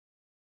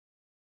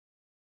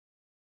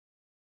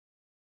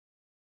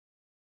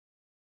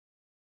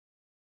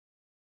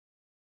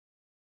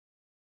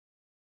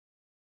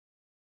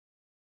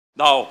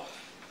Now,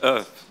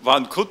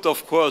 one could,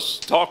 of course,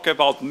 talk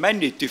about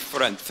many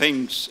different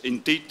things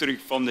in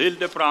Dietrich von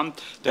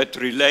Hildebrand that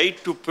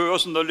relate to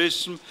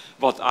personalism.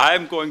 What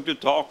I'm going to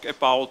talk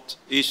about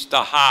is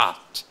the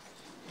heart.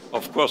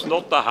 Of course,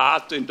 not the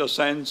heart in the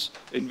sense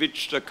in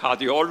which the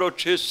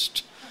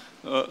cardiologist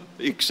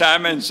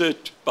examines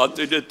it, but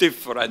in a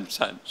different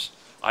sense.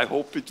 I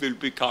hope it will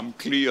become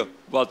clear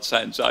what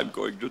sense I'm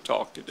going to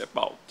talk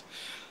about.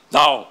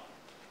 Now,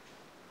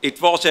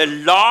 it was a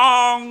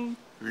long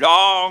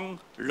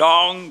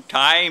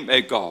time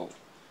ago,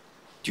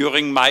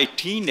 during my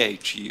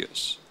teenage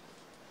years,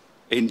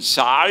 in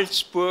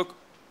Salzburg,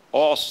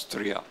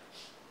 Austria.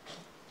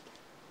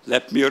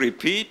 Let me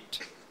repeat,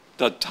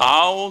 the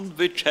town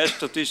which has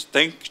the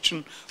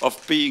distinction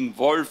of being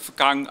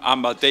Wolfgang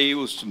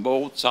Amadeus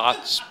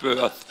Mozart's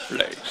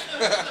birthplace.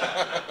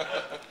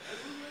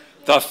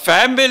 The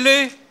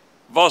family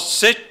was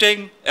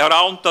sitting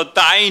around the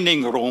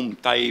dining room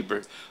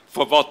table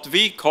for what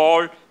we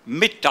call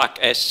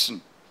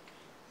Mittagessen.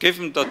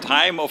 Given the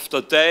time of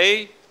the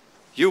day,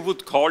 you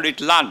would call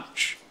it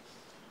lunch.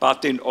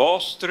 But in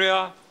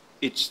Austria,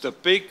 it's the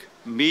big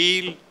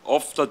meal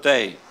of the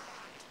day.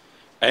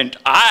 And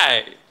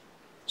I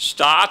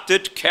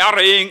started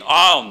carrying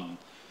on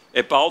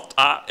about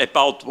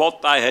what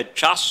I had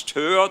just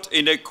heard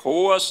in a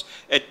course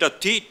at the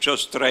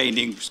teacher's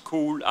training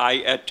school I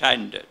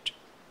attended.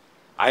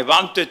 I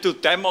wanted to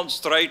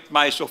demonstrate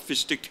my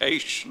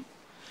sophistication,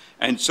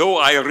 and so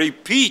I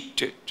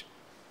repeated,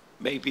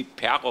 maybe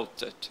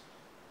parroted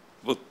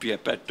would be a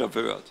better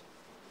word,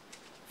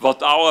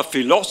 what our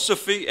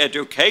philosophy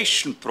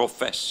education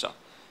professor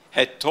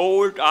had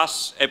told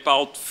us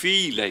about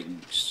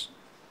feelings.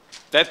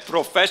 That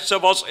professor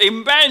was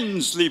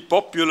immensely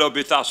popular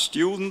with us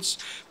students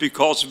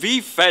because we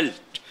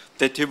felt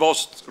that he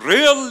was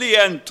really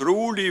and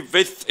truly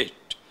with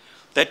it,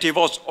 that he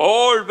was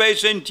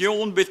always in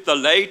tune with the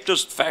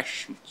latest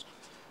fashions.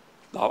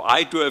 Now,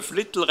 I do have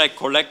little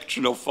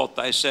recollection of what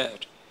I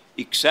said,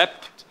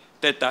 except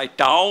that I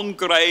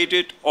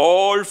downgraded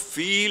all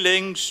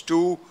feelings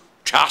to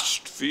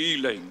just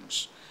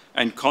feelings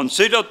and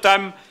considered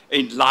them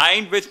in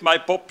line with my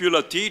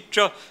popular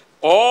teacher,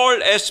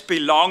 all as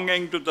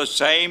belonging to the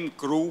same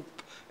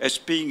group, as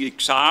being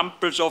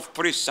examples of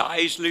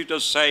precisely the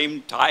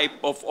same type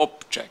of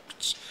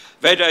objects,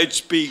 whether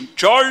it's being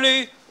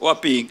jolly or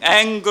being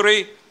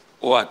angry,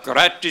 or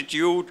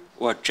gratitude,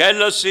 or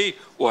jealousy,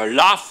 or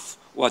love,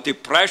 or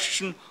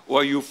depression,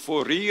 or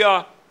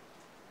euphoria,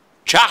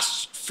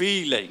 just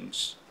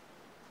feelings,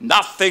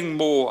 nothing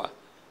more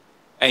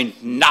and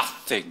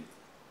nothing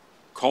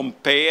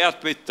compared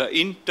with the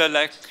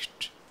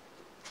intellect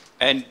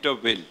and the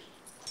will.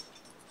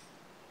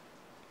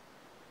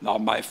 Now,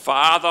 my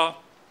father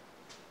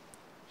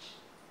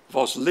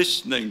was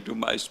listening to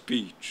my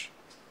speech,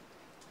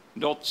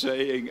 not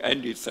saying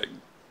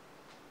anything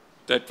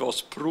that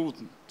was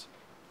prudent,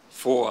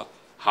 for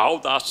how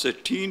does a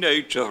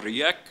teenager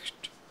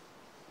react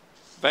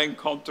when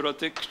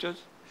contradicted?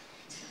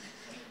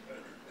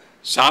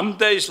 Some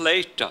days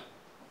later,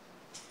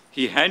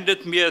 he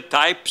handed me a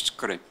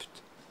typescript,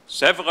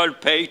 several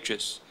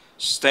pages,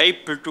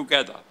 stapled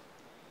together,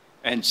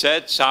 and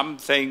said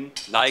something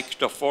like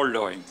the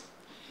following.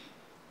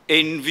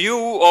 In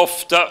view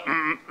of the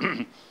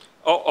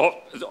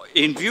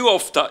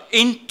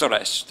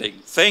interesting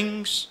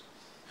things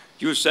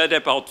you said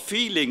about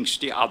feelings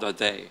the other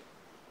day,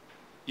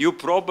 you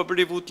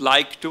probably would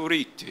like to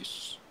read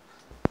this.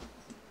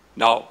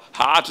 Now,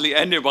 hardly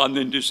anyone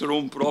in this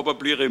room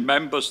probably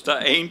remembers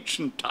the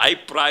ancient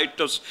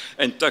typewriters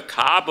and the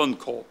carbon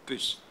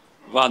copies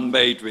one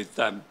made with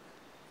them.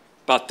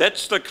 But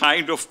that's the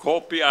kind of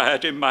copy I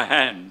had in my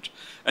hand.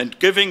 And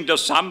giving the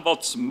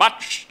somewhat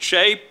smudged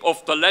shape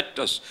of the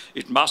letters,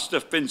 it must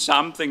have been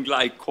something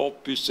like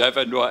copy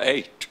 7 or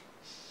 8.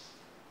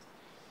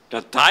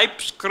 The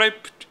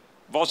typescript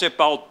was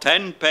about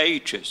 10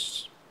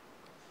 pages.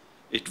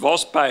 It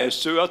was by a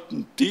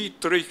certain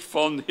Dietrich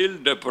von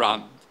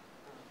Hildebrand,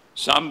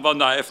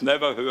 someone I have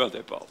never heard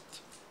about.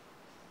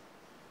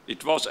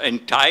 It was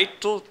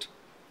entitled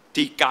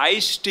Die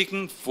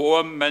geistigen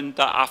Formen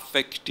der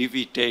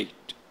Affektivität,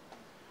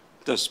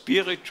 the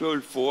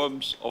spiritual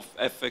forms of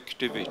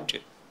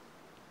affectivity.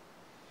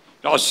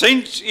 Now,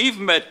 since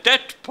even at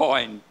that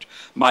point,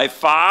 my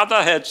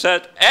father had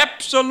said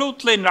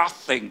absolutely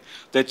nothing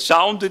that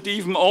sounded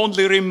even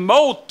only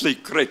remotely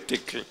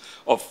critical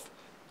of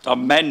the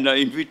manner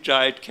in which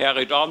I had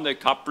carried on a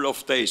couple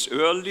of days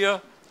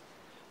earlier,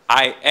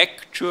 I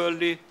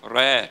actually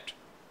read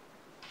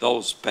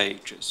those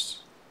pages.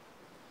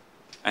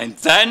 And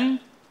then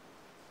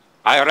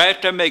I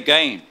read them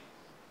again,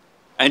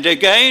 and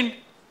again,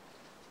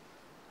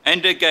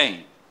 and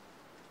again.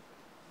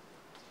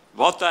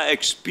 What I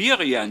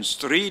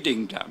experienced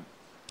reading them,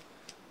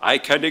 I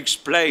can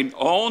explain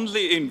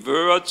only in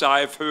words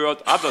I've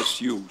heard others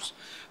use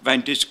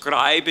when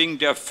describing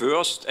their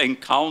first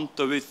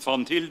encounter with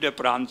von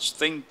Hildebrand's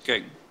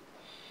thinking.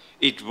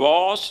 It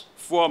was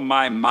for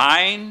my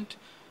mind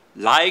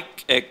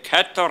like a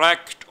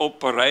cataract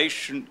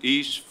operation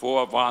is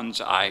for one's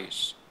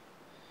eyes.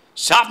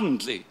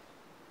 Suddenly,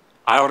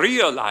 I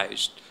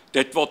realized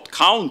that what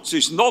counts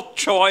is not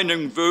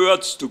joining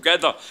words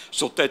together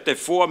so that they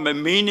form a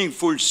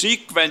meaningful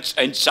sequence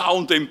and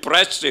sound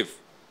impressive,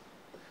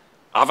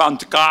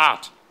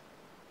 avant-garde,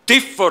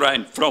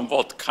 different from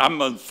what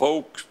common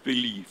folks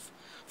believe,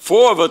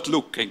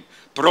 forward-looking,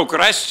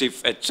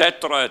 progressive,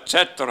 etc.,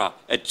 etc.,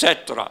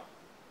 etc.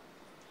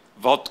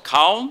 What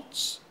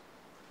counts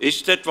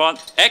is that one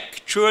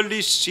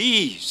actually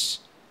sees,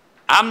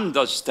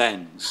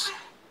 understands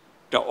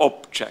the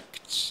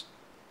objects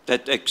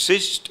that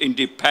exist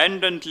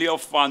independently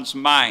of one's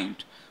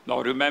mind.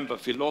 Now remember,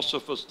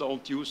 philosophers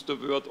don't use the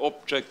word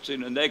objects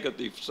in a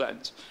negative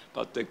sense,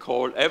 but they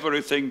call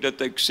everything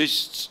that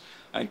exists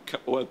and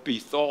or be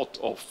thought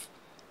of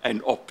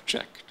an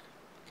object.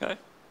 Okay?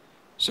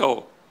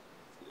 So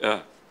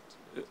the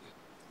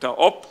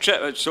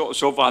object,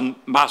 so one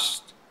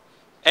must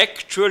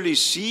actually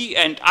see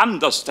and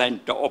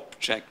understand the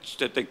objects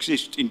that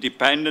exist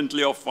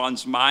independently of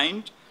one's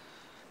mind,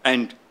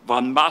 and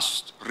one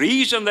must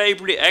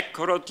reasonably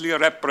accurately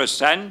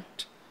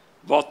represent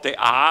what they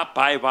are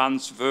by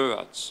one's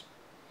words.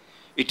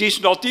 It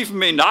is not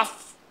even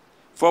enough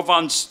for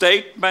one's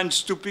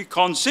statements to be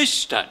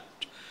consistent.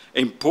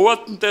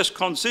 Important as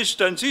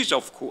consistency is,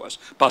 of course,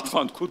 but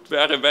one could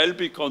very well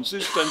be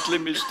consistently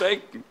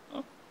mistaken.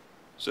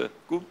 It's a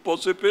good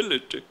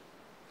possibility.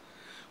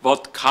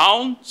 What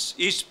counts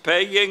is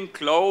paying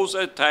close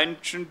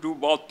attention to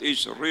what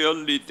is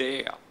really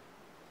there.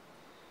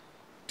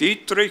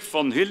 Dietrich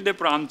von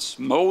Hildebrand's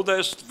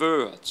modest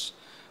words,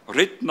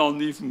 written on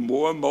even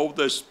more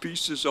modest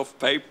pieces of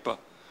paper,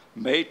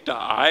 made the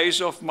eyes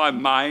of my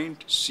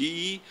mind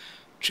see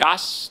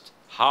just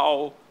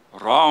how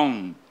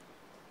wrong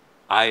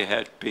I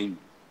had been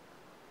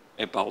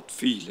about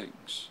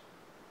feelings.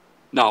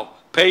 Now,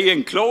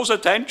 paying close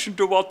attention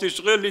to what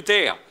is really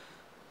there,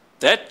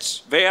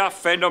 that's where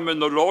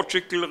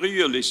phenomenological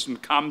realism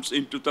comes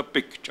into the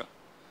picture.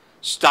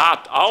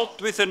 Start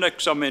out with an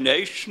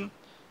examination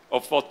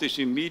of what is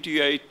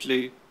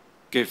immediately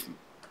given.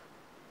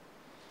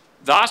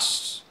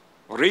 Thus,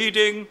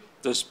 reading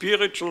the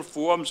spiritual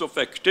forms of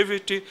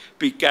activity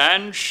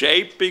began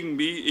shaping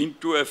me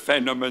into a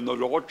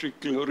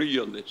phenomenological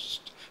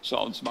realist.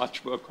 Sounds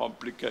much more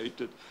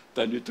complicated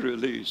than it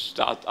really is.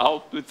 Start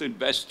out with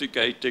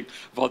investigating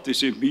what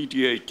is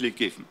immediately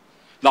given.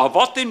 Now,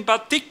 what in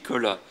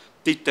particular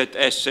did that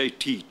essay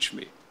teach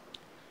me?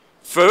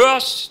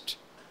 First,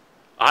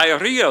 I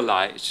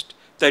realized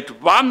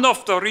that one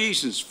of the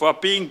reasons for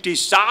being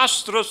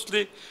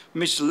disastrously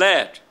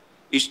misled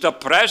is the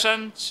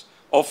presence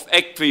of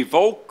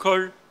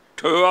equivocal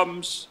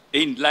terms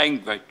in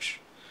language.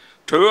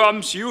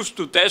 Terms used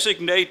to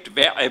designate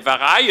a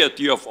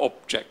variety of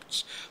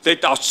objects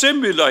that are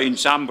similar in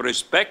some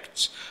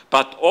respects,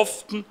 but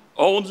often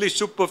only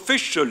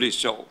superficially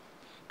so,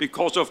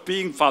 because of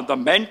being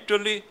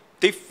fundamentally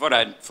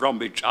different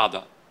from each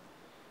other.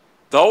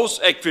 Those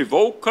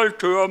equivocal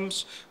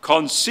terms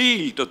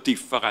conceal the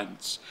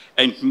difference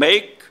and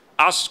make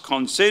us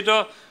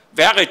consider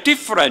very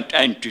different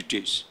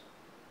entities,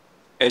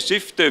 as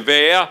if they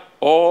were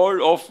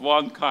all of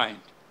one kind.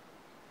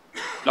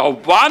 Now,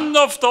 one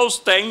of those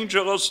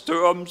dangerous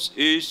terms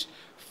is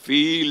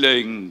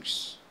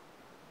feelings.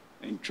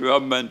 In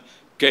German,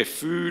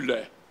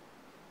 Gefühle.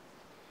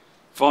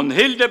 Von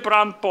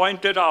Hildebrand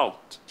pointed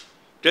out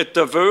that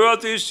the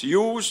word is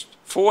used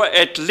for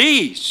at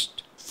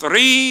least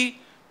 3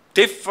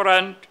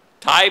 different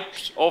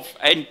types of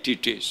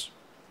entities.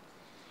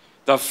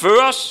 The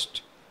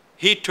first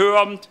he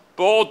termed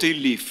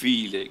bodily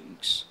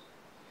feelings.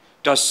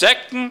 The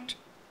second,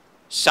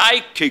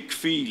 psychic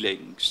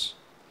feelings.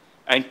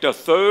 And the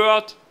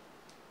third,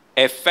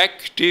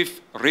 affective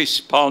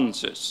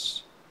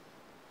responses.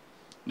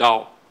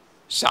 Now,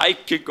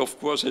 psychic, of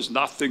course, has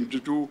nothing to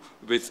do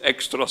with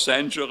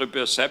extrasensory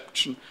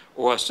perception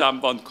or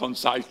someone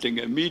consulting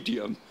a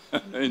medium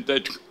in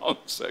that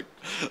concept.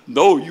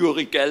 No,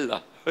 Uri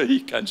Geller,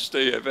 he can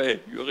stay away.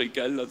 Uri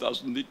Geller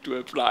doesn't need to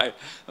apply,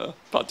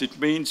 but it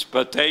means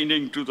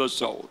pertaining to the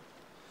soul.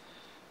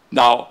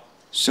 Now,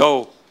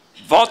 so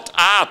what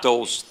are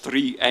those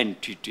 3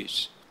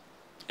 entities,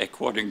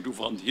 according to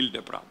von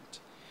Hildebrand?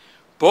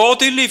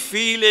 Bodily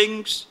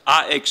feelings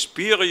are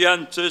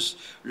experiences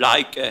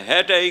like a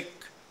headache,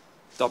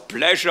 the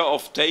pleasure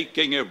of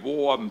taking a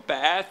warm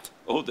bath,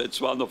 oh, that's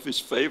one of his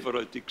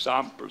favorite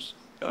examples,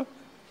 yeah?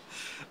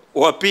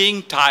 Or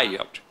being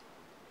tired.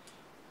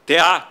 They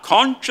are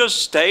conscious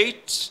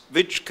states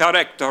which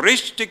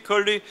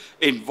characteristically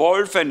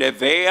involve an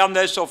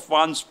awareness of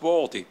one's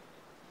body.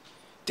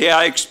 They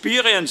are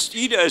experienced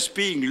either as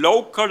being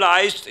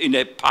localized in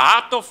a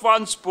part of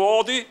one's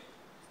body,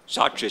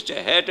 such as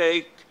a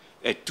headache,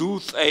 a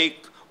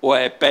toothache, or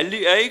a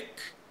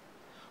bellyache,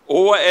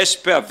 or as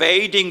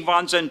pervading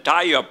one's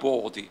entire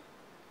body,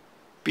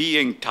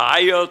 being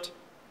tired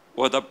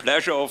or the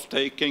pleasure of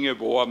taking a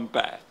warm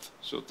bath.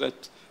 So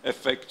that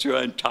affects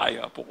your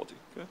entire body.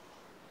 Okay?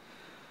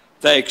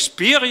 The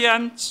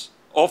experience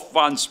of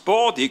one's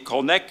body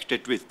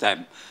connected with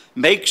them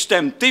makes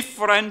them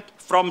different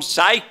from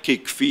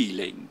psychic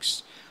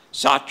feelings,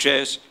 such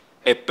as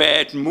a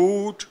bad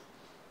mood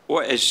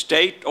or a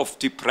state of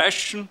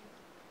depression,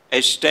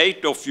 a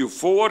state of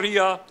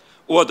euphoria,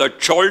 or the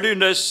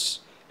jolliness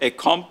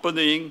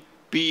accompanying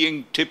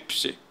being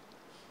tipsy.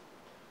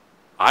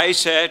 I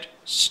said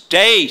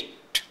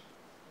state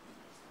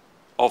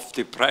of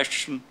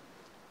depression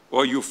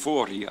or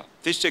euphoria.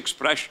 This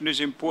expression is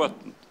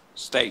important,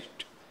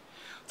 state.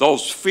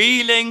 Those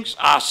feelings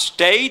are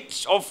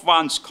states of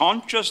one's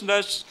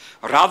consciousness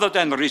rather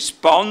than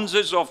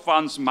responses of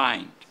one's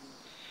mind.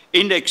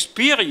 In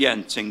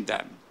experiencing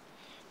them,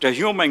 the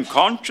human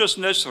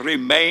consciousness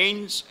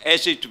remains,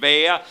 as it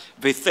were,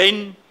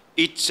 within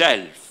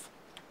itself.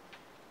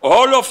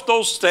 All of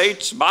those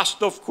states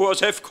must, of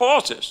course, have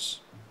causes.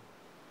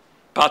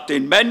 But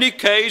in many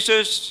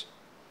cases,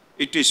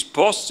 it is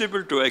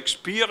possible to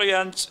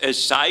experience a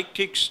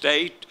psychic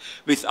state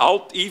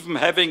without even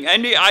having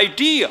any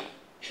idea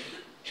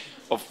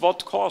of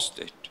what caused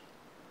it.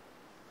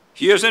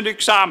 Here's an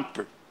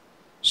example.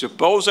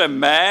 Suppose a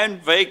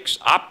man wakes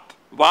up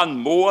one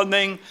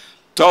morning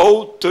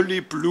totally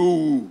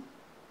blue,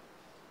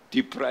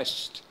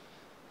 depressed.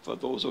 For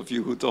those of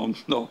you who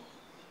don't know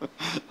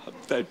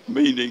that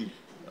meaning,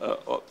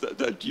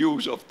 that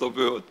use of the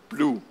word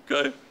blue,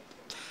 okay?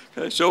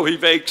 So he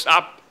wakes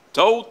up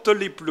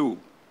totally blue.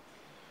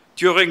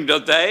 During the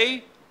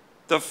day,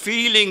 the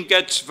feeling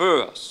gets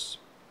worse.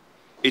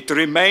 It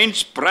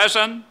remains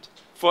present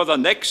for the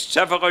next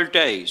several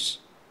days.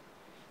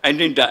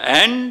 And in the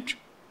end,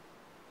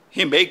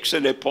 he makes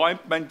an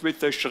appointment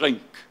with a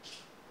shrink.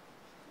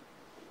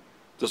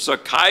 The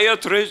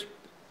psychiatrist,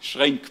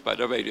 shrink, by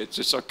the way, it's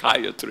a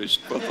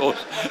psychiatrist for those,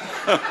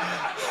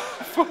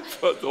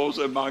 for those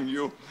among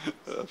you.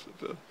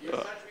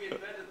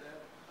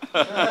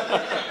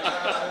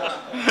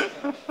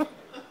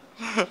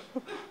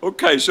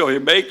 Okay, so he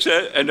makes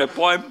an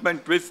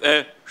appointment with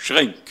a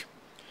shrink.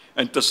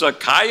 And the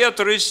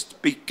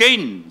psychiatrist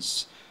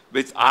begins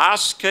with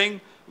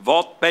asking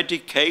what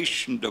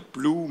medication the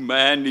blue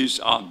man is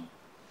on.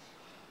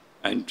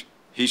 And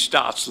he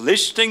starts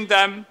listing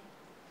them,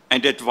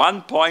 and at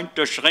one point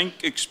the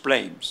shrink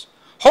exclaims,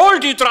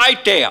 "Hold it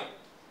right there!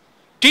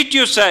 Did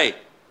you say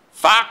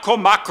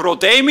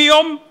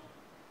phacomacrodemium?"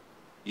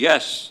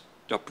 "Yes,"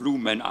 the blue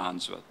man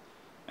answered.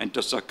 And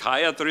the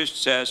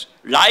psychiatrist says,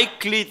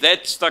 "Likely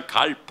that's the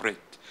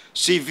culprit.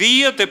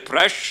 Severe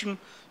depression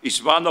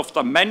is one of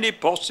the many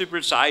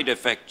possible side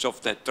effects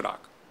of that drug.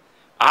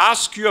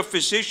 Ask your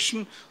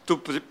physician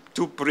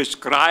to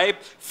prescribe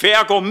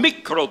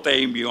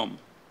phacomicrodemium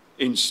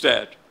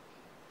instead.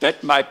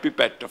 That might be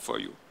better for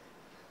you."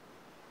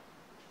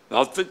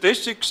 Now,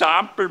 this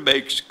example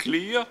makes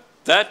clear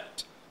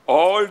that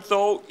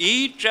although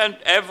each and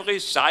every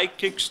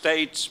psychic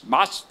state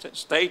must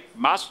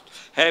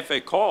have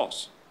a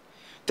cause,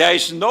 there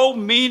is no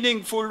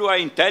meaningful or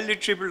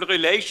intelligible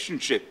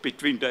relationship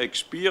between the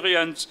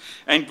experience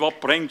and what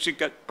brings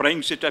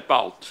it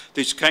about.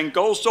 This can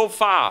go so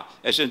far,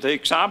 as in the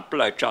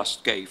example I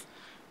just gave,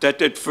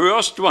 that at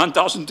first one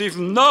doesn't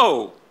even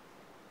know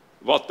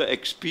what the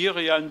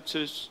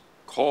experience's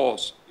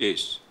cause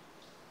is.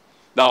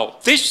 Now,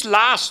 this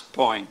last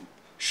point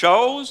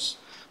shows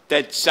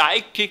that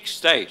psychic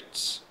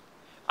states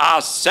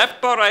are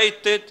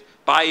separated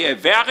by a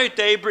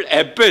veritable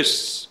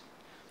abyss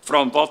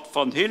from what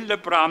von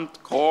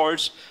Hildebrand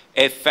calls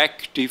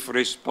affective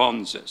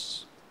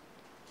responses.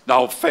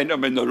 Now,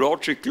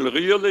 phenomenological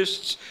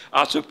realists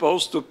are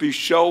supposed to be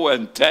show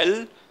and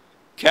tell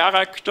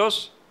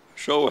characters,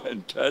 show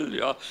and tell,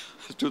 yeah,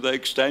 to the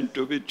extent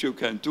to which you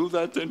can do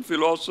that in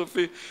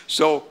philosophy.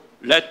 So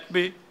let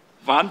me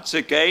once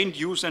again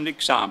use an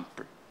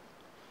example.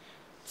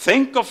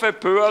 Think of a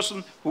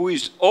person who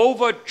is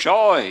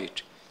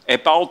overjoyed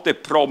about the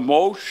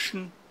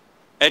promotion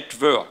at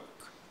work,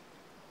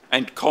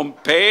 and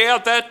compare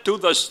that to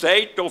the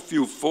state of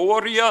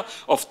euphoria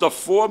of the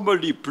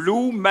formerly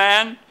blue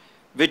man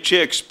which he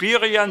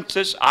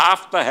experiences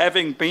after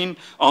having been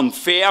on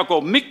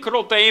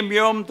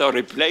phacomicrodemium, the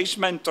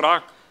replacement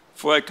drug,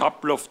 for a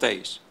couple of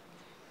days.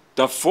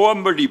 The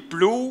formerly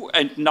blue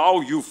and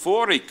now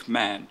euphoric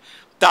man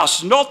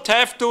does not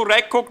have to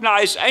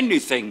recognize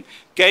anything,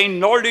 gain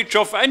knowledge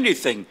of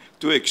anything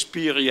to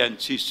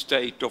experience his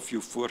state of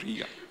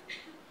euphoria.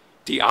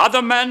 The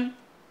other man,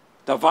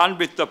 the one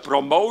with the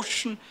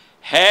promotion,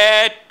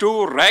 had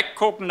to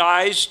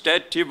recognize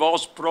that he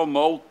was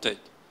promoted.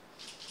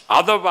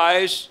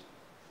 Otherwise,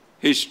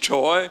 his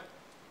joy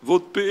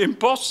would be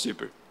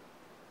impossible.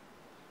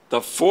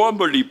 The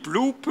formerly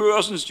blue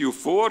person's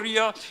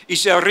euphoria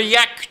is a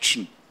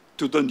reaction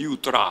to the new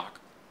drug.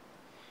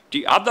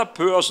 The other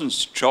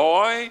person's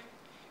joy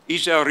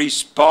is a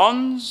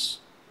response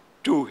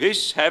to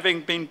his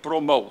having been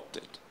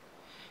promoted.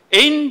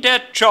 In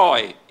that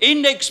joy,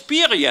 in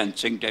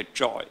experiencing that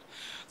joy,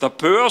 the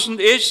person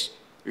is,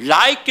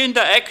 like in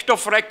the act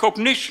of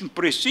recognition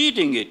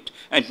preceding it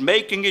and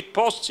making it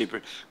possible,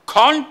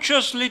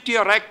 consciously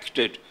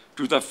directed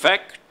to the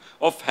fact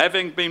of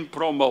having been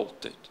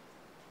promoted.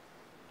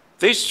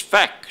 This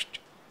fact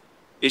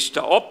is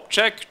the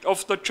object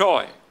of the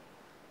joy.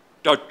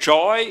 The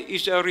joy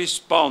is a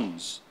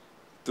response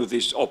to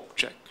this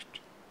object.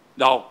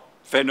 Now,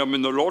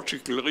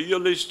 phenomenological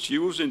realists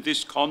use in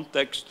this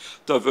context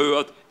the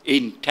word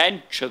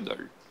intentional,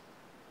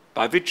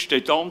 by which they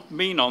don't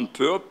mean on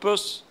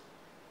purpose,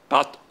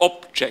 but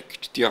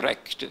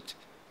object-directed.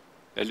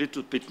 A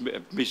little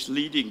bit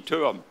misleading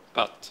term,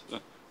 but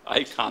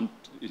I can't,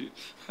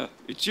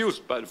 it's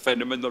used by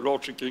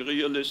phenomenological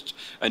realists,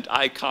 and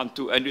I can't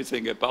do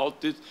anything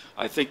about it.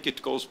 I think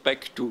it goes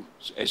back to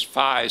as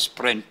far as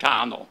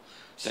Brentano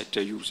that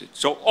they use it.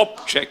 So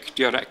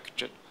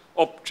object-directed,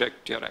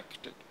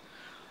 object-directed.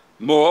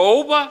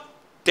 Moreover,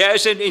 there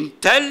is an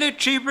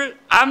intelligible,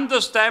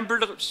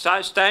 understandable,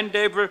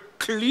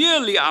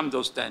 clearly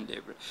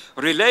understandable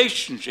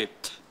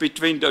relationship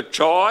between the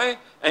joy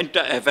and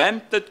the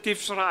event that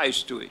gives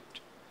rise to it.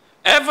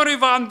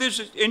 Everyone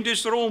in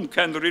this room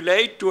can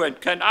relate to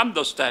and can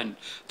understand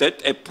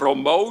that a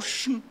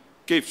promotion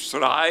gives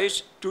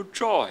rise to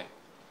joy.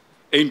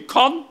 In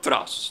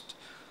contrast,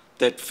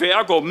 that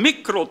Virgo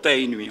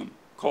microdamium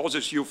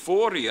causes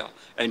euphoria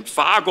and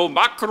Virgo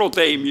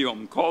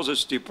macrodamium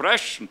causes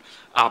depression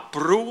are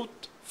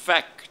brute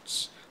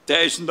facts.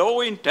 There is no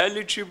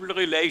intelligible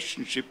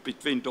relationship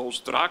between those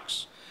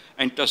drugs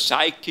and the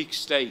psychic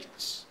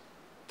states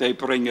they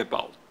bring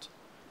about.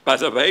 By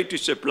the way,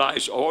 this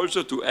applies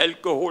also to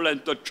alcohol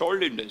and the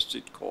jolliness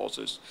it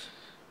causes.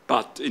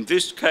 But in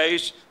this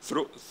case,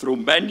 through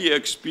many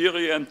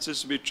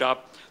experiences which are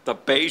the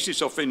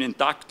basis of an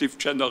inductive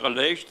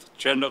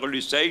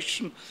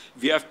generalization,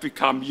 we have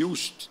become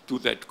used to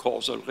that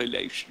causal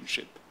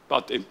relationship.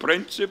 But in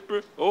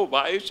principle, oh,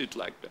 why is it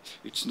like that?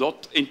 It's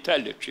not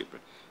intelligible.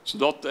 It's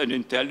not an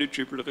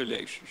intelligible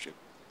relationship.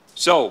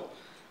 So,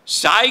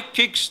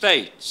 psychic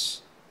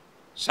states,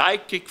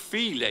 psychic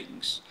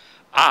feelings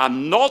are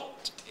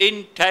not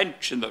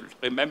intentional.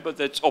 Remember,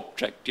 that's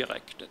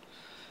object-directed.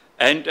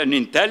 And an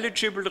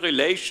intelligible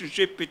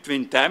relationship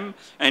between them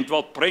and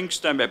what brings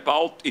them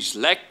about is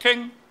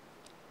lacking.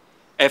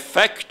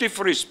 Effective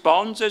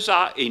responses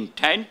are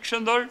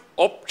intentional,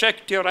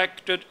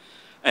 object-directed,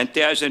 and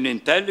there is an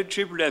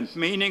intelligible and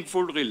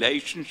meaningful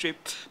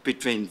relationship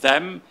between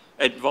them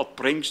and what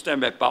brings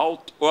them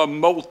about or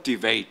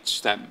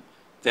motivates them,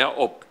 their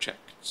objects.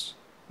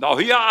 Now,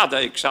 here are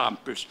the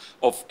examples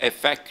of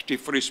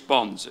effective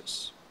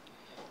responses.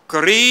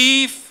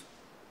 Grief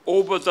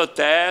over the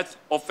death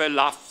of a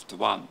loved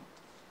one.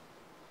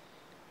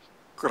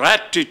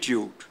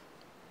 Gratitude,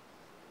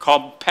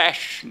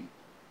 compassion,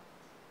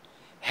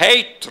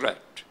 hatred,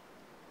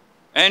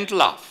 and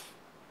love.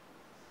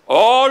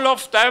 All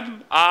of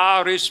them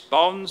are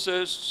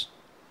responses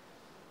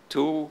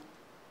to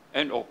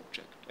an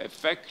object,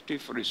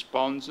 effective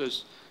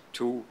responses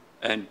to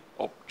an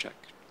object.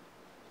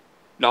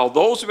 Now,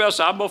 those were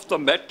some of the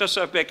matters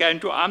I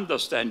began to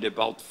understand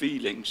about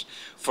feelings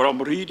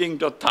from reading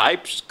the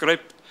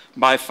typescript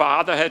my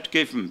father had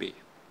given me.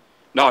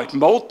 Now, it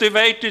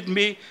motivated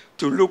me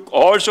to look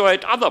also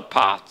at other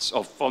parts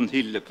of von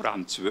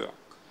Hildebrand's work.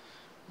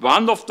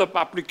 One of the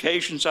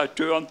publications I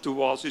turned to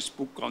was his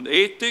book on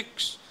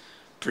ethics.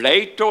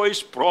 Plato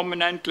is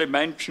prominently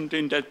mentioned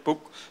in that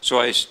book, so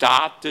I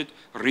started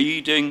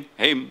reading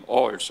him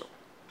also.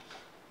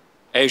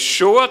 A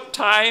short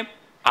time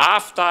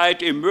after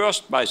I'd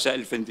immersed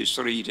myself in this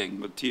reading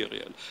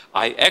material,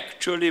 I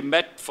actually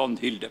met von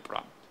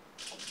Hildebrand.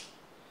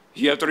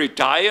 He had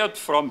retired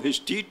from his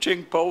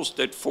teaching post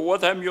at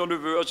Fordham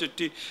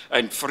University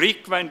and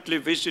frequently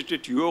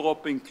visited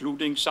Europe,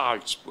 including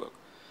Salzburg.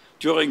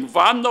 During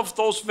one of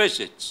those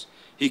visits,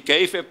 he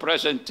gave a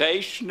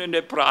presentation in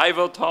a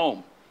private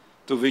home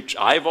to which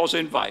I was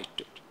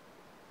invited.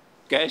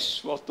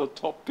 Guess what the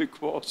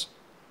topic was?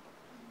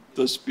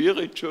 The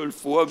spiritual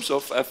forms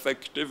of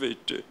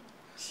affectivity.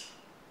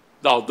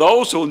 Now,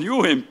 those who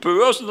knew him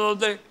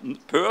personally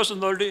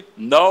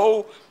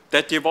know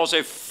that he was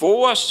a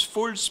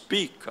forceful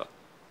speaker,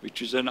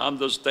 which is an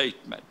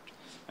understatement.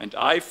 And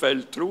I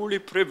felt truly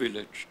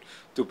privileged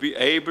to be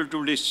able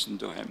to listen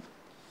to him.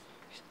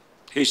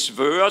 His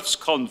words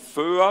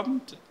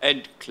confirmed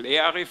and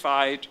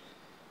clarified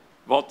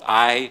what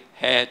I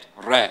had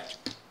read.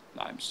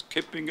 Now, I'm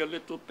skipping a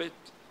little bit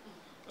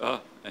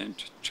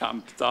and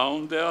jump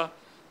down there.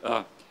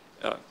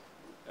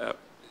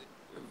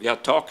 We are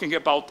talking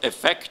about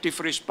effective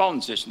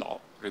responses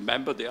now.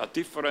 Remember, they are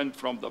different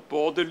from the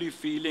bodily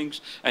feelings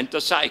and the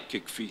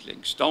psychic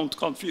feelings. Don't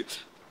confuse,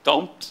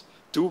 don't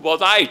do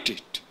what I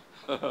did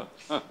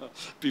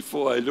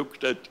before I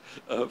looked at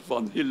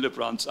von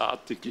Hildebrand's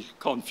article,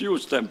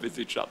 confuse them with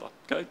each other.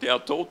 Okay? They are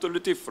totally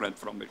different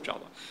from each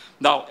other.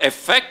 Now,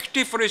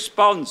 effective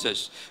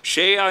responses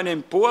share an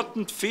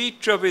important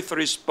feature with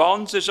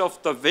responses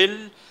of the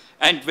will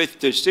and with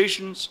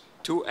decisions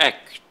to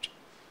act.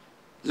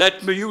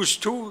 Let me use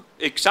two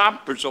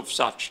examples of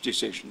such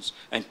decisions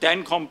and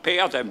then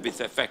compare them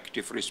with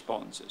effective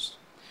responses.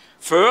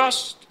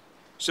 First,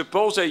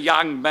 suppose a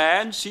young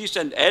man sees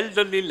an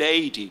elderly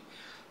lady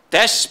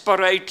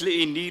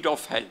desperately in need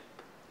of help.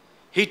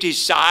 He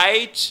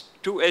decides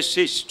to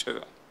assist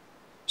her.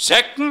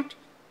 Second,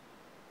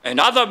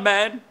 another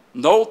man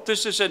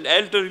notices an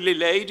elderly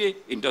lady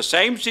in the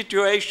same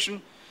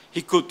situation.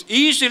 He could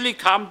easily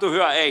come to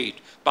her aid,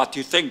 but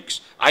he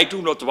thinks, I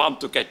do not want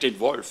to get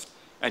involved.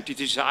 And he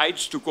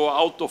decides to go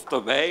out of the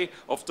way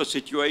of the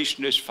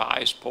situation as far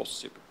as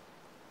possible.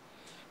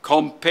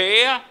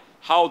 Compare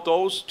how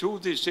those two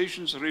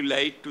decisions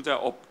relate to their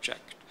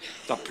object,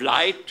 the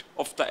plight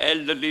of the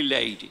elderly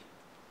lady.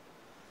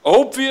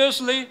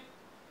 Obviously,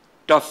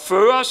 the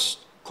first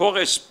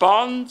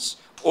corresponds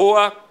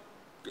or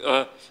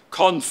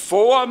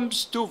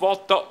conforms to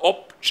what the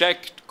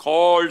object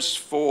calls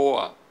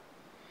for.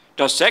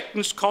 The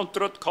second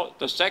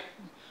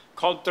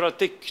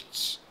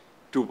contradicts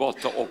to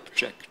what the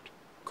object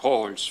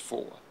calls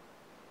for.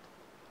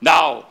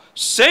 Now,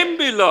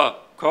 similar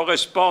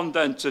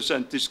correspondences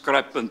and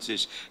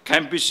discrepancies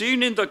can be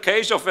seen in the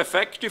case of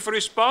effective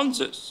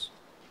responses.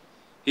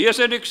 Here's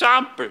an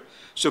example.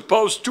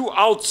 Suppose two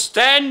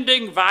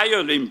outstanding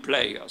violin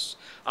players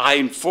are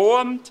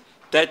informed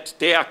that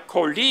their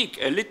colleague,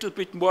 a little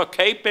bit more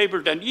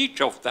capable than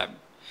each of them,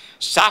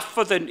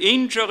 suffered an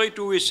injury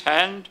to his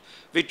hand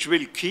which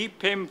will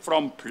keep him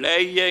from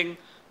playing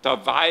the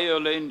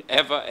violin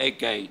ever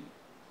again.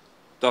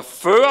 The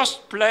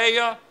first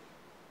player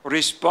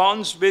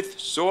responds with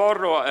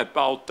sorrow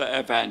about the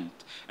event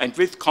and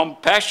with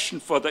compassion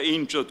for the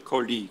injured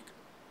colleague.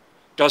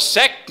 The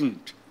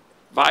second,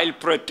 while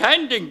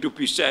pretending to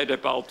be sad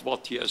about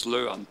what he has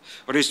learned,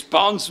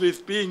 responds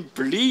with being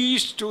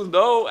pleased to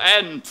know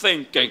and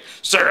thinking,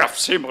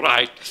 serves him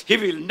right, he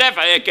will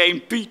never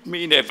again beat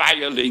me in a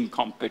violin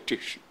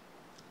competition.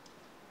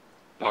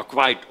 Now,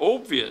 quite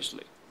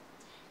obviously,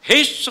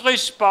 his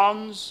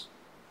response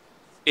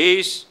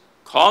is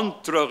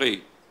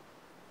contrary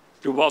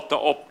to what the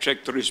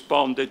object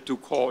responded to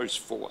calls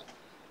for.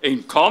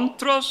 In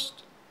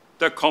contrast,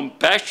 the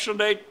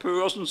compassionate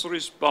person's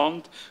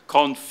response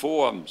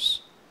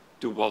conforms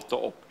to what the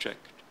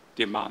object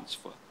demands.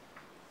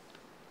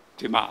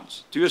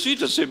 Do you see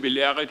the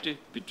similarity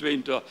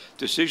between the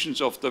decisions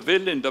of the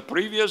will in the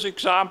previous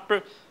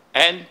example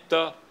and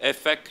the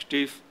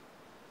effective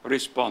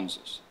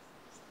responses?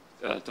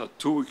 The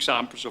two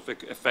examples of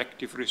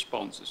effective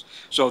responses.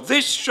 So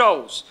this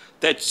shows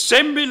that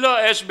similar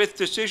as with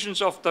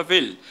decisions of the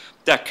will,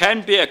 there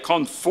can be a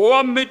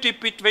conformity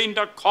between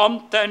the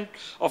content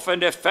of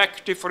an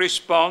effective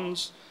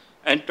response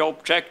and the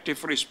object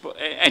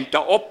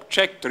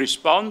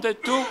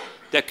responded to.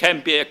 There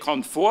can be a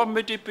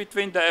conformity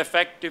between the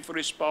effective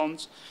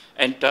response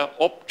and the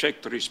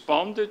object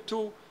responded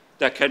to.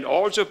 There can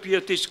also be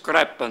a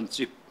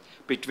discrepancy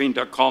between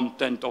the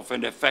content of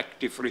an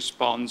effective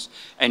response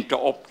and the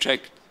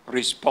object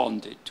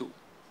responded to.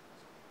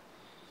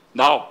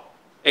 Now,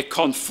 a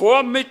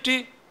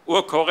conformity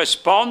or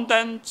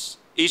correspondence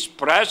is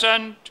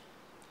present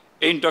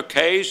in the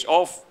case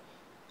of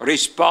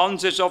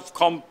responses of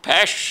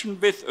compassion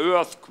with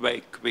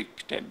earthquake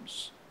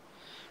victims,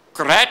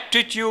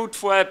 gratitude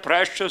for a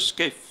precious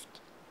gift,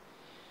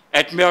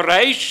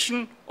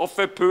 admiration of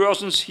a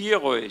person's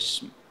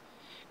heroism,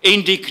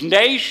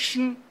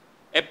 indignation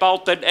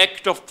about an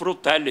act of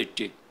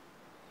brutality,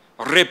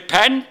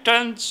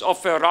 repentance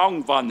of a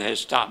wrong one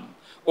has done,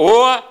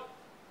 or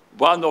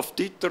one of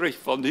Dietrich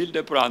von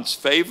Hildebrand's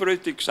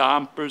favorite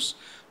examples,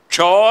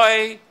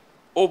 joy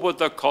over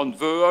the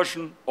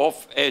conversion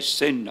of a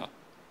sinner.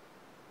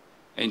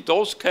 In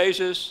those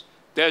cases,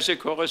 there's a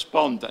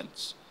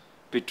correspondence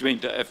between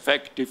the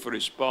effective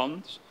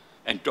response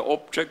and the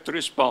object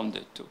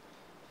responded to.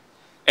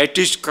 A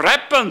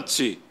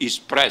discrepancy is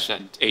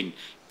present in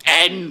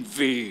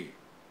envy,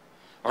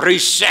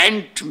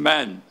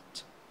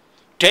 resentment,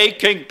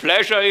 taking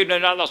pleasure in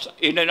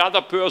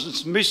another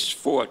person's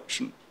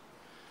misfortune,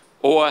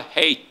 or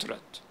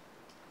hatred.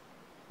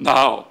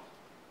 Now,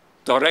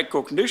 the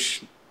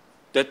recognition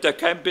that there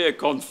can be a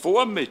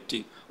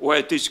conformity or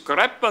a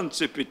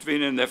discrepancy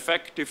between an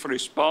effective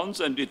response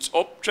and its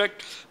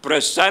object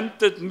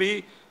presented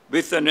me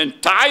with an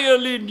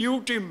entirely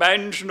new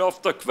dimension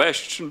of the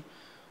question,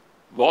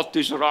 what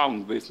is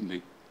wrong with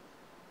me?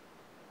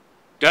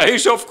 There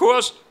is, of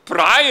course,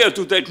 prior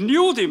to that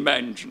new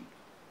dimension,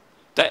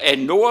 the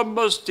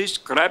enormous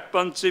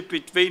discrepancy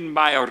between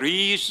my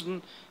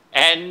reason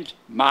and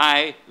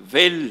my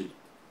will.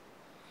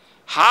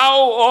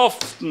 How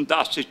often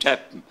does it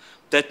happen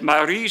that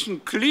my reason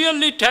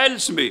clearly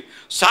tells me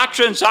such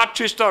and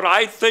such is the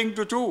right thing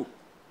to do,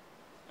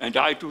 and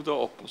I do the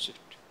opposite?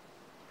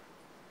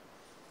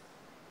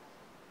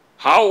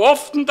 How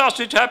often does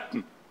it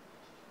happen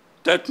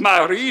that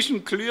my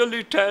reason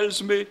clearly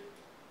tells me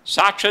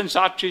such and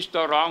such is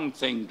the wrong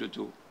thing to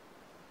do,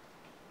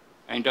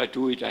 and I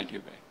do it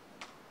anyway?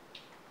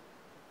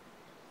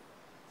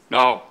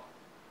 Now,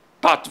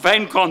 but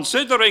when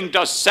considering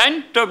the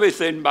center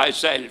within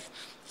myself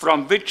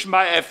from which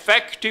my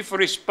effective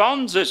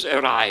responses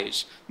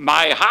arise,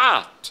 my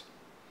heart,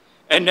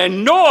 an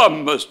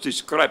enormous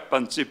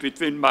discrepancy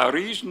between my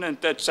reason and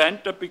that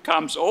center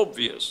becomes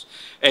obvious.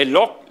 A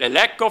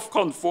lack of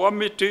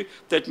conformity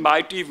that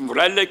might even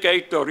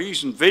relegate the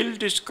reason-will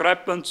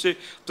discrepancy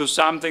to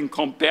something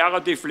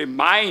comparatively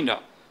minor,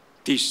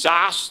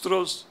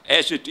 disastrous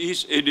as it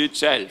is in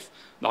itself.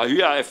 Now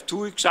here I have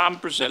two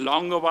examples, a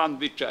longer one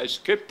which I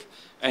skip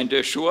and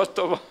a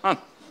shorter one.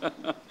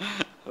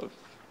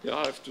 Yeah,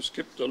 I have to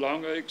skip the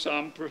longer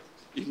example,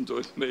 even though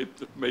it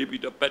may be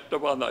the better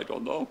one, I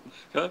don't know.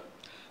 Yeah?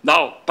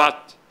 Now,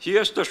 but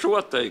here's the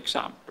shorter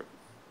example.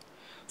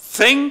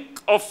 Think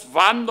of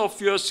one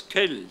of your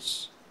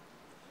skills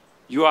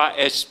you are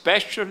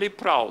especially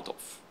proud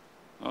of.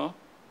 Huh?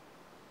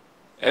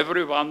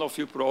 Every one of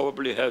you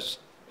probably has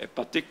a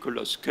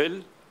particular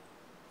skill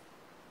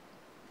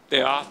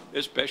they are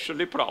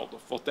especially proud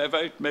of, whatever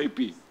it may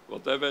be,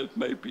 whatever it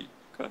may be.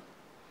 Okay?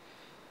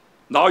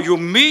 Now you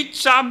meet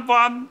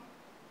someone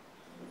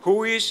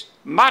who is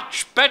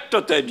much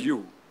better than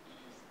you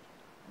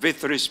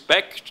with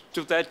respect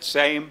to that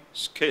same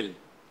skill.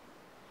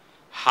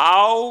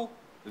 How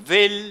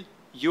will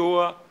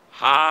your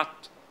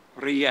heart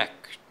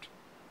react?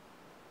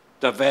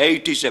 The way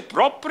it is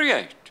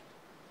appropriate,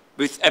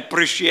 with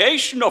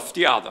appreciation of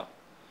the other,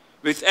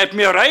 with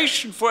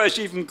admiration for his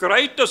even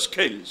greater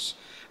skills,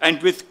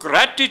 and with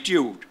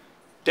gratitude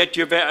that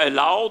you were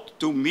allowed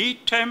to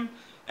meet him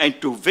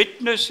and to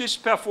witness his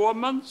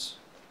performance?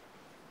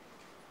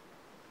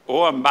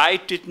 Or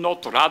might it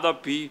not rather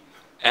be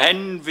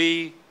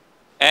envy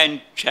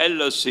and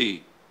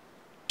jealousy,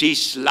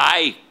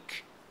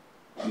 dislike,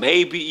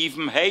 maybe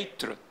even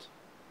hatred?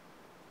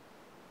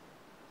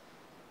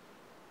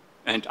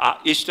 And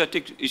is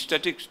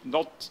that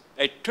not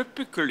a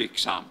typical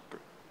example?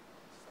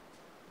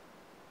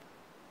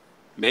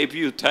 Maybe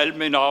you tell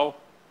me now,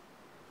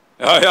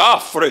 yeah,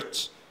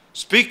 Fritz,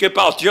 speak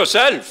about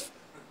yourself.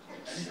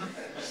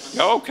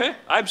 Yeah, okay,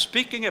 I'm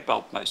speaking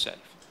about myself.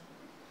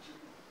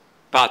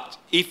 But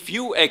if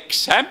you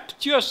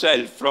exempt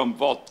yourself from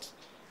what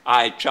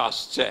I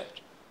just said,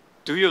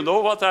 do you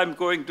know what I'm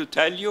going to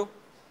tell you?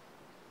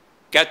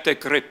 Get a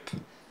grip.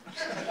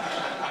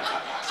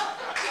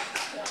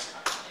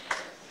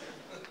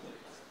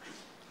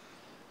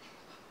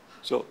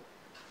 So,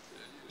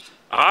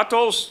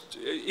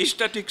 is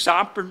that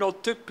example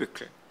not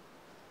typical?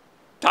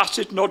 Does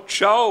it not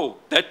show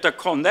that the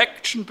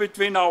connection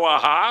between our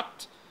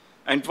heart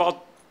and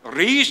what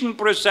reason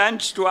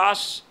presents to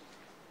us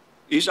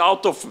is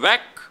out of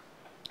whack?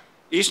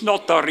 Is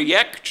not the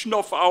reaction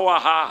of our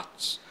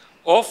hearts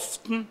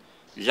often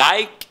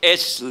like a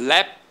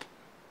slap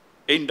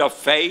in the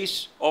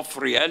face of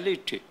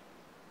reality?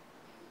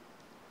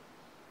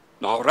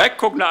 Now,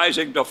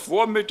 recognizing the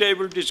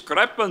formidable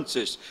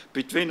discrepancies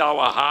between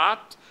our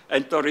heart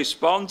and the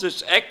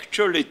responses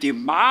actually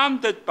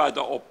demanded by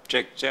the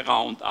objects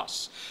around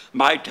us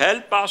might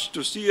help us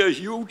to see a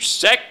huge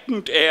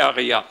second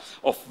area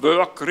of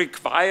work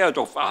required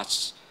of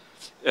us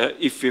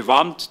if we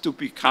want to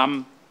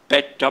become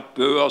better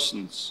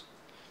persons.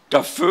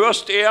 The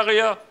first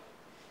area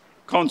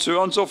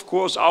concerns, of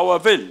course, our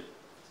will.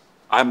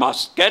 I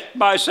must get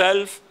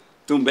myself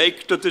to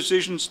make the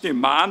decisions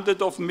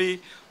demanded of me,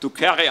 to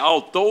carry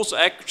out those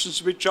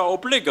actions which are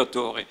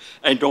obligatory,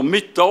 and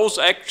omit those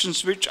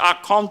actions which are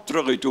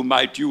contrary to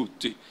my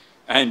duty,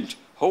 and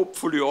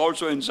hopefully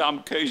also in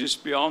some cases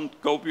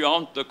go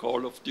beyond the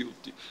call of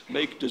duty,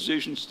 make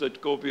decisions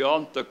that go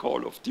beyond the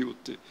call of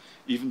duty,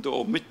 even though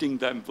omitting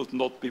them would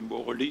not be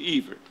morally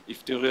evil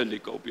if they really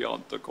go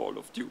beyond the call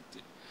of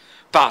duty.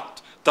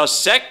 But the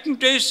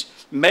second is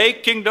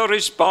making the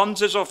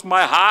responses of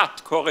my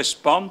heart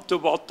correspond to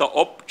what the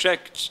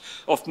objects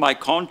of my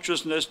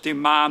consciousness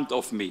demand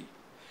of me.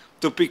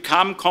 To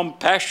become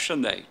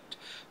compassionate,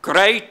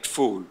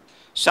 grateful,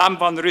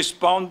 someone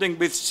responding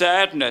with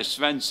sadness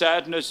when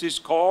sadness is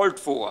called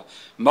for,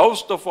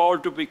 most of all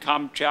to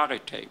become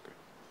charitable.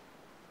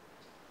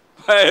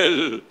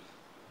 Well,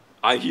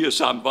 I hear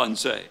someone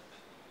say,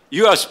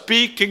 you are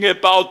speaking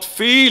about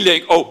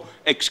feeling, oh,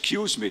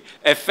 excuse me,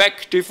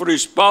 effective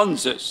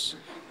responses.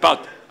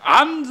 But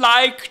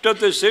unlike the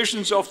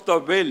decisions of the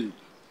will,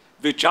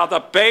 which are the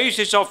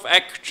basis of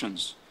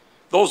actions,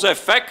 those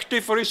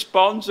effective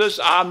responses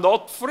are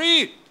not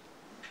free.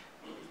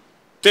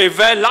 They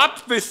well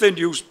up within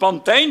you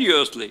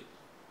spontaneously.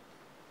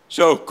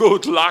 So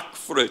good luck,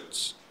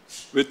 Fritz,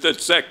 with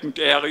that second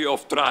area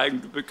of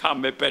trying to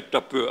become a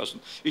better person.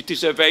 It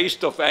is a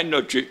waste of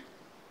energy.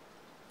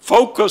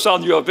 Focus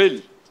on your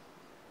will.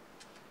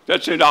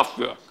 That's enough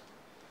work.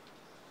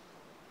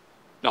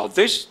 Now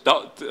this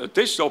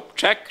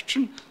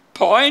objection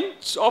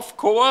points, of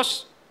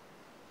course,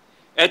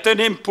 at an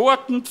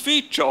important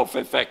feature of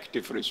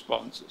effective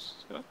responses.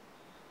 Yeah?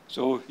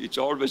 So it's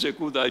always a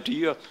good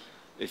idea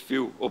if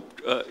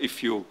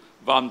you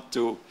want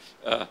to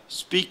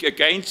speak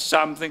against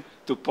something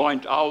to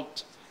point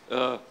out,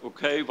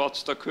 okay,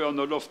 what's the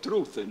kernel of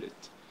truth in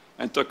it?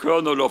 And the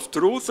kernel of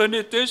truth in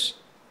it is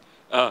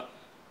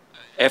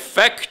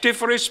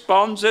effective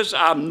responses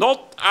are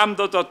not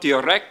under the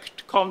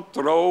direct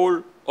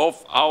control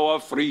of our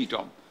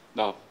freedom.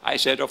 Now, I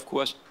said, of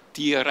course,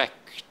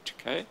 direct,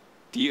 okay?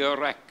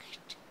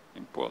 Direct,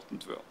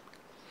 important word.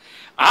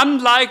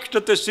 Unlike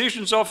the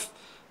decisions of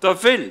the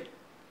will,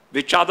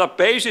 which are the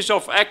basis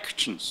of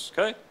actions,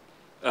 okay?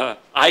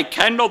 I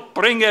cannot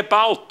bring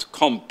about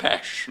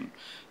compassion,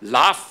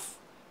 love,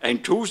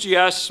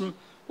 enthusiasm,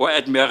 or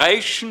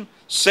admiration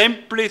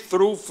simply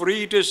through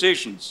free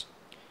decisions.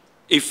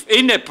 If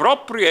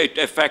inappropriate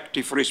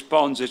affective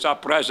responses are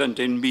present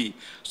in me,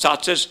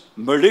 such as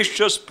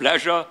malicious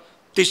pleasure,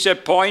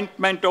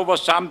 disappointment over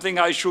something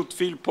I should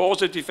feel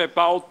positive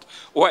about,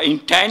 or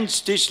intense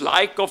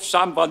dislike of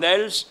someone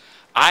else,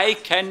 I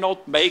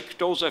cannot make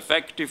those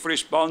affective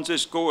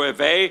responses go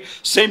away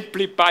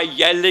simply by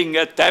yelling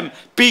at them,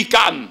 "Be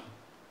gone!"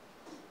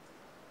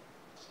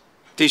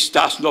 This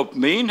does not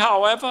mean,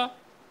 however,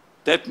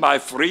 that my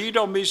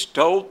freedom is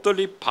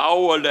totally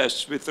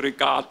powerless with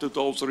regard to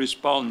those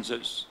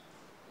responses.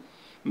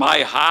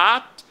 My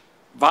heart,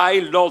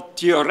 while not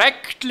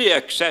directly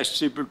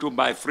accessible to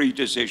my free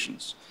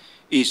decisions,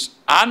 is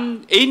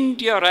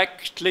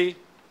indirectly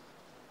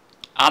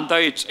under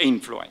its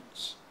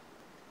influence.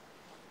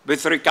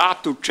 With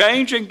regard to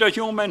changing the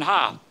human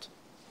heart,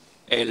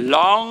 a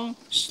long,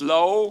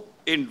 slow,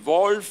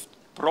 involved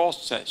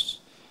process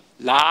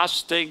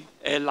lasting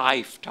a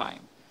lifetime.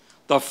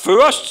 The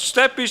first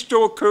step is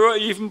to occur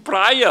even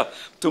prior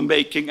to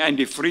making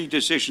any free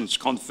decisions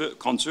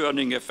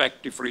concerning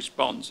effective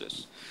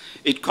responses.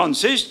 It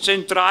consists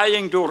in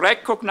trying to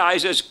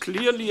recognize as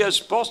clearly as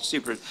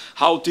possible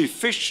how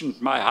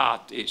deficient my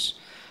heart is,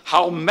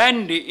 how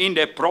many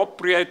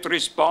inappropriate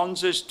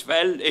responses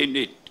dwell in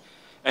it,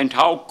 and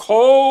how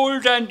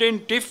cold and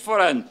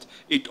indifferent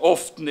it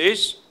often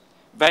is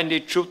when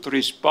it should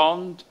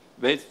respond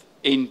with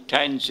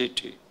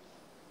intensity.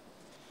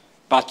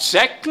 But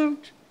second,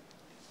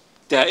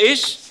 there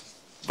is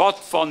what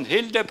von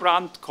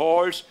Hildebrand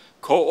calls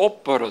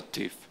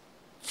cooperative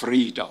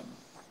freedom.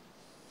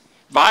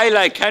 While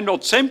I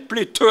cannot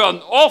simply turn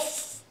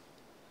off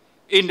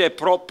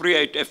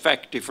inappropriate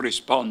effective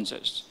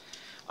responses,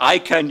 I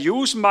can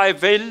use my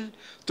will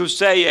to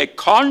say a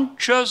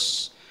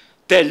conscious,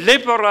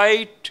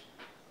 deliberate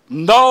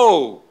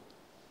no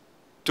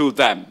to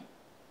them.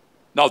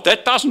 Now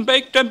that doesn't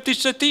make them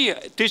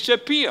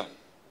disappear,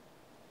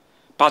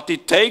 but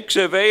it takes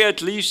away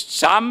at least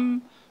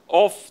some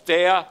of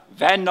their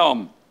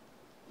venom.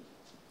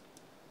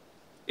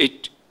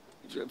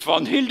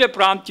 Von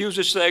Hildebrand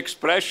uses the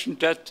expression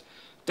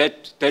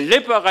that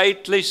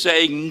deliberately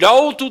saying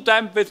no to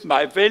them with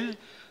my will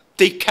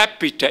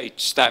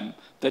decapitates them.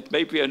 That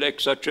may be an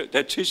exaggeration,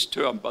 that's his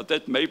term, but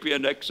that may be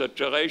an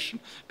exaggeration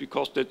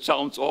because that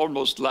sounds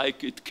almost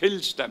like it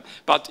kills them.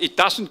 But it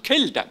doesn't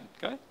kill them,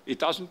 okay? It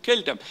doesn't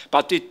kill them,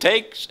 but it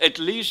takes at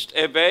least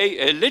away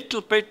a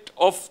little bit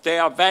of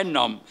their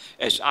venom,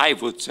 as I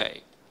would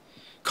say.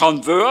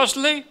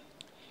 Conversely,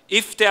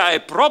 if they are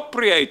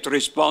appropriate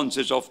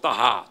responses of the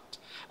heart,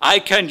 I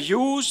can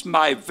use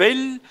my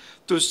will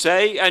to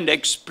say an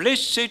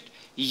explicit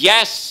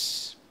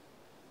yes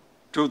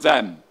to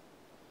them,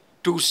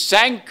 to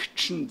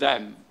sanction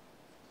them,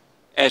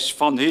 as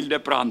von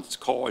Hildebrand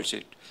calls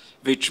it,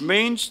 which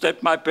means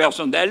that my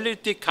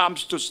personality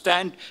comes to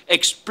stand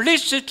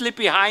explicitly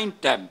behind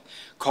them,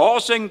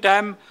 causing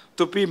them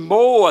to be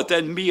more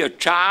than mere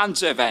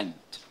chance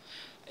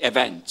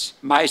events.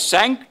 My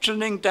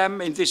sanctioning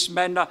them in this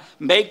manner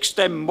makes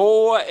them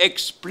more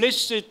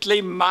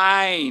explicitly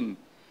mine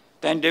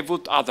than they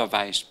would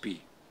otherwise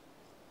be.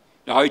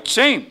 Now it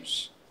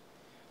seems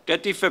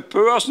that if a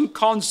person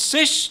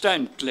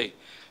consistently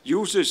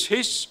uses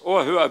his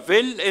or her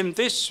will in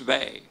this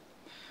way,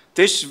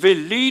 this will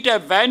lead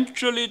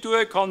eventually to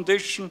a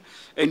condition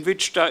in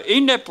which the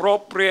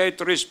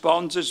inappropriate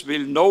responses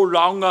will no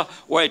longer,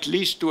 or at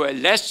least to a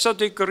lesser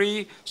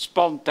degree,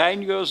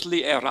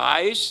 spontaneously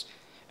arise,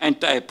 and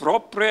the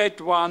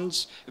appropriate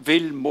ones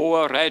will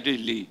more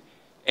readily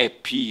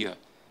appear.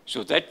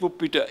 So that would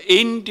be the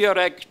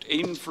indirect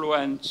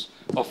influence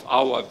of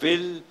our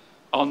will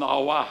on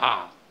our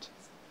heart.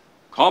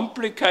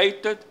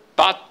 Complicated,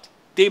 but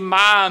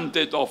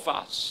demanded of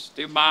us,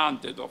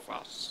 demanded of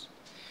us.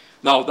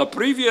 Now, the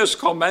previous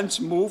comments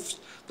moved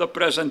the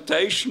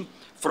presentation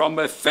from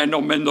a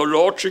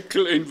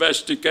phenomenological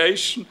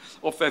investigation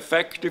of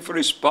effective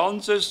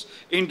responses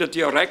in the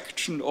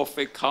direction of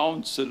a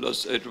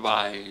counselor's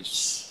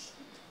advice.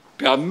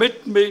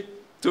 Permit me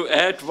to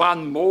add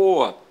one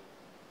more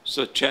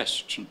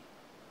suggestion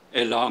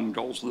along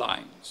those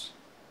lines.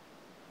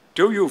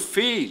 Do you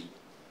feel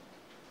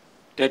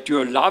that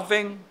your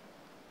loving,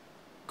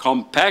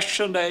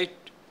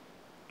 compassionate,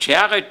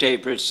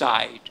 charitable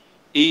side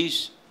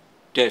is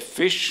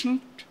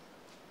deficient?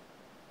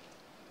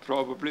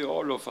 Probably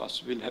all of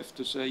us will have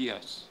to say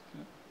yes.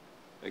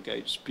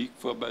 Again, speak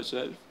for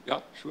myself. Yeah,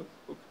 sure.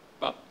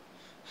 But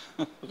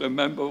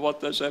remember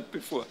what I said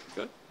before.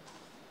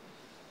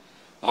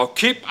 Okay? Now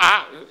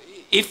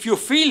if you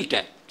feel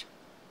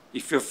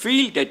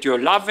that your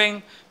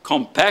loving,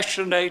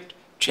 compassionate,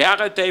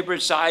 charitable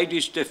side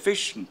is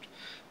deficient,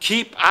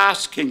 keep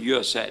asking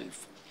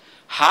yourself,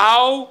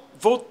 how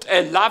would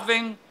a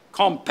loving,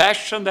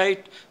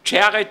 compassionate,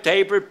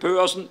 charitable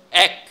person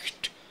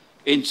act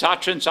in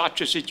such and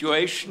such a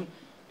situation,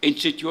 in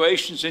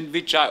situations in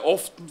which I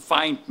often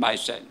find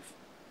myself?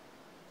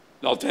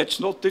 Now that's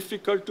not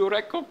difficult to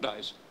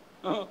recognize.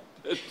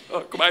 It's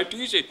quite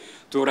easy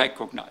to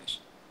recognize.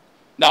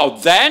 Now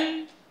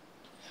then,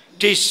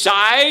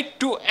 decide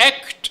to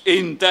act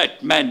in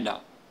that manner.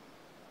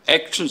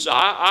 Actions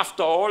are,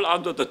 after all,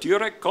 under the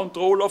direct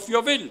control of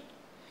your will.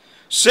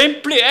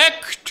 Simply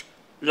act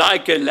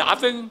like a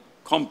loving,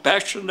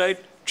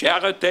 compassionate,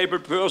 charitable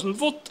person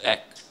would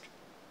act.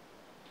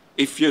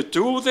 If you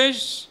do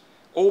this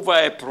over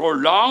a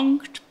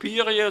prolonged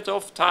period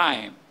of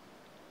time,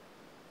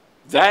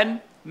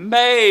 then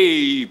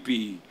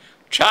maybe,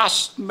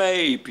 just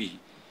maybe,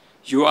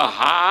 your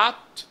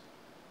heart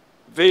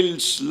will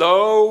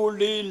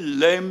slowly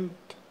limp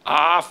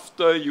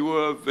after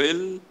your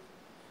will,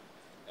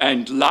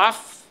 and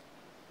love,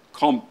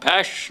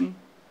 compassion,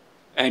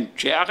 and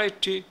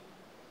charity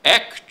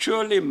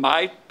actually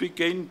might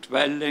begin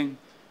dwelling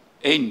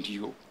in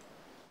you.